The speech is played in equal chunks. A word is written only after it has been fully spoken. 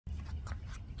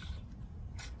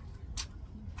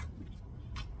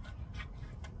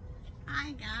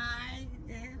Hi guys,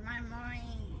 this is my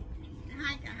morning.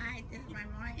 Hi guys, this is my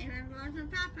morning devotional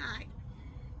topic.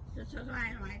 So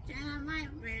subscribe to my channel, my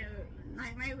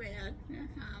videos,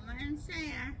 comment and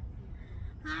share.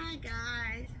 Hi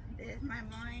guys, this is my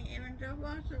morning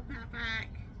devotional topic.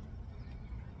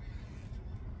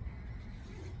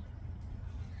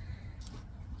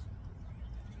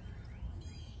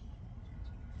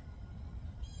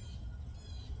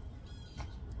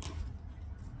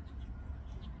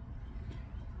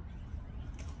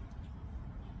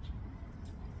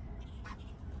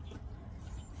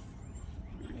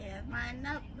 Here's my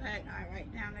notebook. I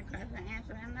write down the question,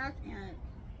 answer, and notes in it.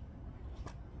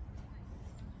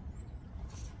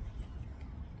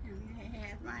 And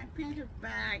here's my pencil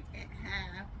bag. It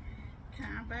has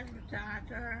compass,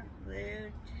 charger,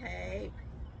 glue, tape,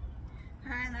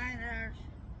 highlighters,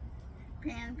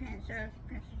 pen, pencils,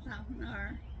 pencil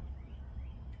sharpener,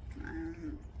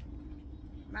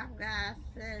 rough glass,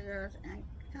 scissors, and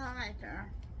highlighter.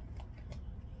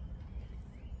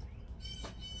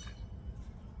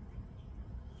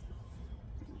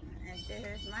 And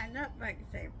this is my notebook. It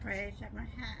says, pray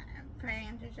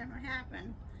until something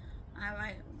happens. I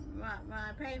write what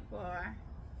I pay for.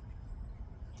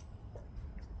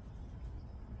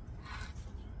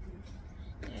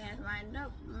 Here's my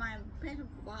pencil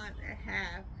box. I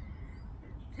have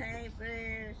tape,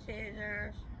 glue,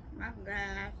 scissors, rough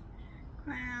glass,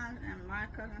 crayons, and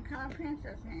markers and color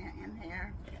pencils in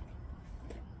here.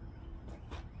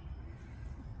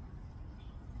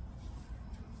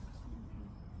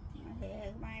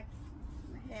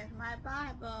 Here's my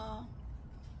Bible.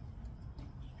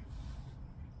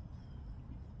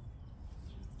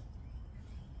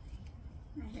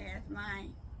 Here's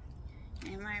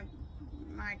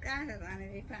my glasses I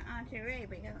need to put on to read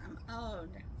because I'm old.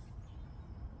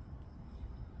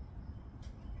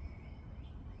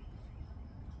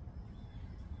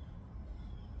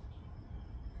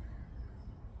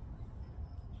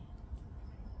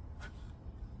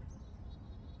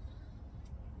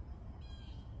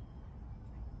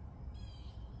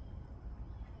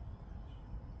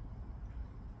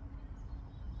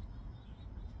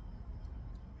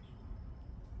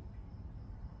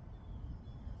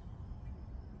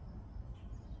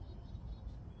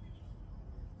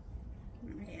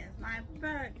 Here's my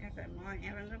book. It's a more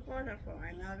even the border for.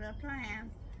 I know the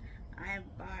plan. I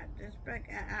bought this book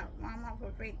at Walmart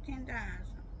for $15.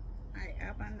 I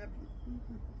opened the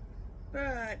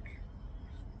book.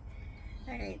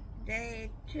 Okay,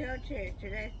 day 202.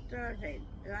 Today's Thursday,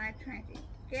 July 20.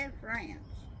 Give friends.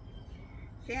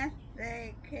 Since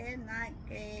they could not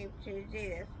give to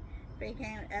Jesus,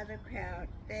 became other crowd.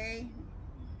 They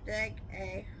dug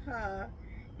a hole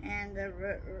in the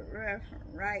roof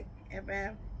right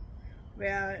above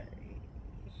where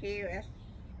he was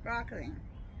sparkling.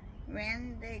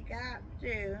 When they got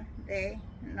through, they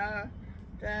know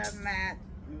the mat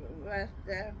was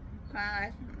the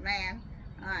promised man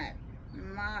on it.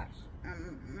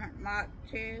 Mark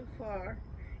 2:4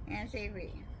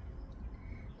 NCV.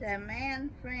 The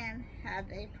man's friend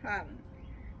had a problem.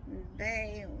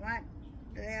 They want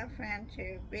their friend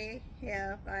to be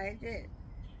healed by this,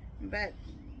 but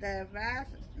the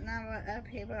vast number of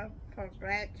people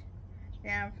prevent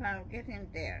them from getting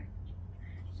there.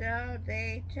 So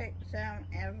they took some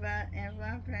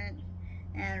envelopes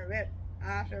and ripped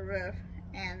off the roof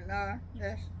and lowered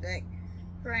the sick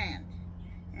friend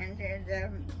into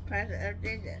the presence of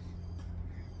Jesus.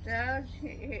 Those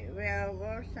who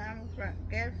were some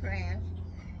good friends,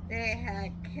 they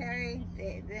had carried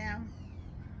them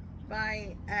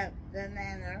by up the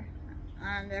ladder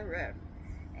on the roof,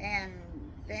 and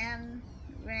then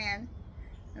when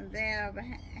their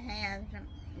hands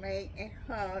made a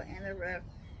hole in the roof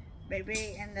big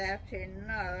enough to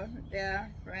know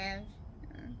their friends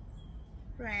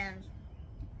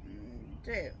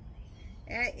too.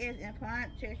 It is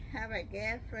important to have a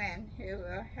good friend who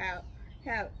will help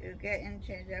you get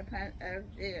into the presence of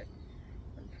Jesus.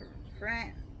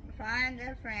 Find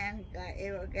a friend that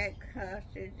you will get close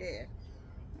to Jesus,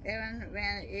 even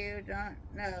when you don't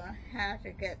know how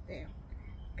to get there.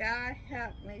 God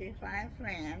helped me to find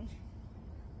friends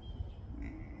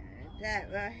that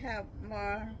will help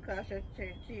more closer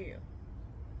to you.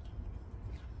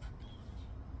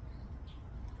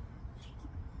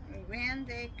 When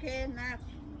they could not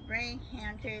bring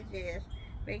him to Jesus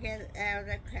because of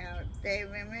the crowd, they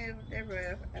removed the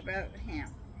roof above him,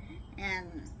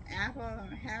 and after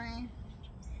having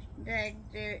dug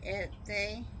through it,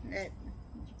 they let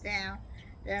down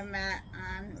the mat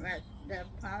on which the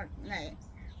pot lay.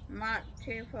 Mark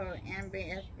 2:4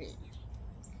 NBSB.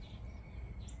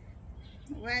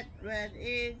 what would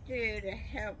you do to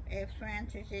help a friend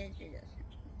to see Jesus?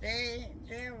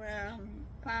 There will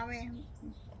probably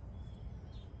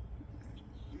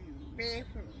be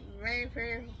very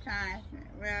few times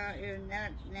where you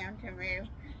not them to move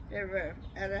the roof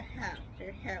of the house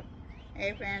to help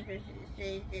a friend to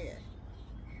see Jesus.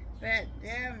 But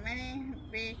there are many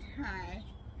big times,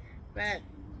 but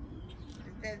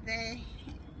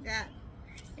that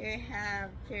you have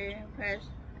to push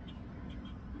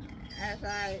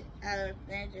aside other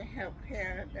things to help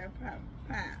clear the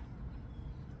path.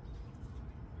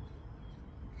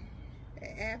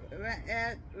 It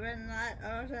would not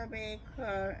also be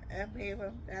cruel of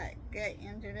people that get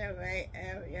into the way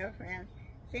of your friend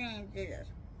seeing Jesus.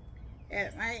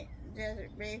 It might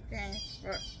just be things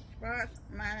for sports,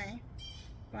 money,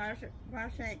 sports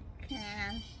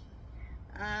can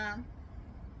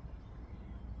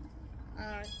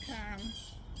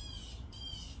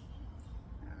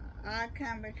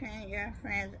come between your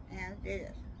friends and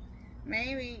Jesus.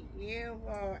 Maybe you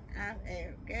will ask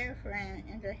a good friend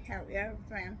and to help your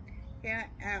friend figure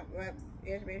out what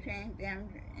is between them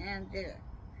and Jesus.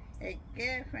 A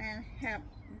good friend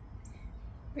helps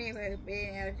people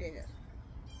be near Jesus.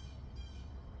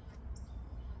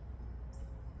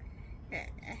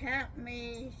 Help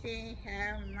me see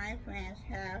how my friends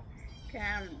have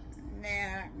come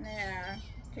near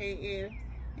to you,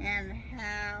 and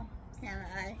how can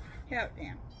I help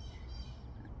them?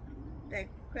 The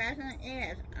question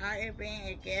is, are you being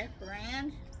a good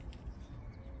friend?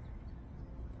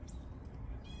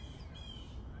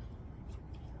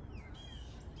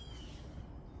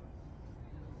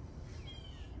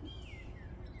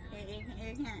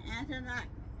 You can answer that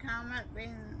comment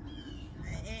below.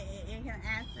 You can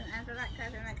answer that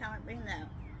question in the comment below.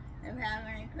 If you have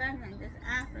any questions, just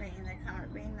ask me in the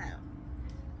comment below.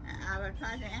 I will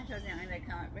try to answer them in the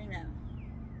comment below.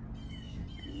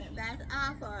 That's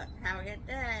all, folks. Have a good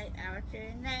day. I will see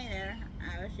you later.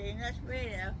 I will see you next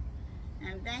video.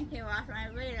 And thank you for watching my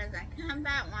videos. And come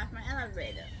back and watch my other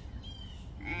videos.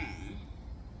 And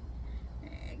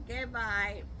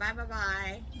goodbye.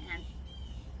 Bye-bye-bye. And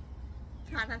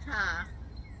ta-ta-ta.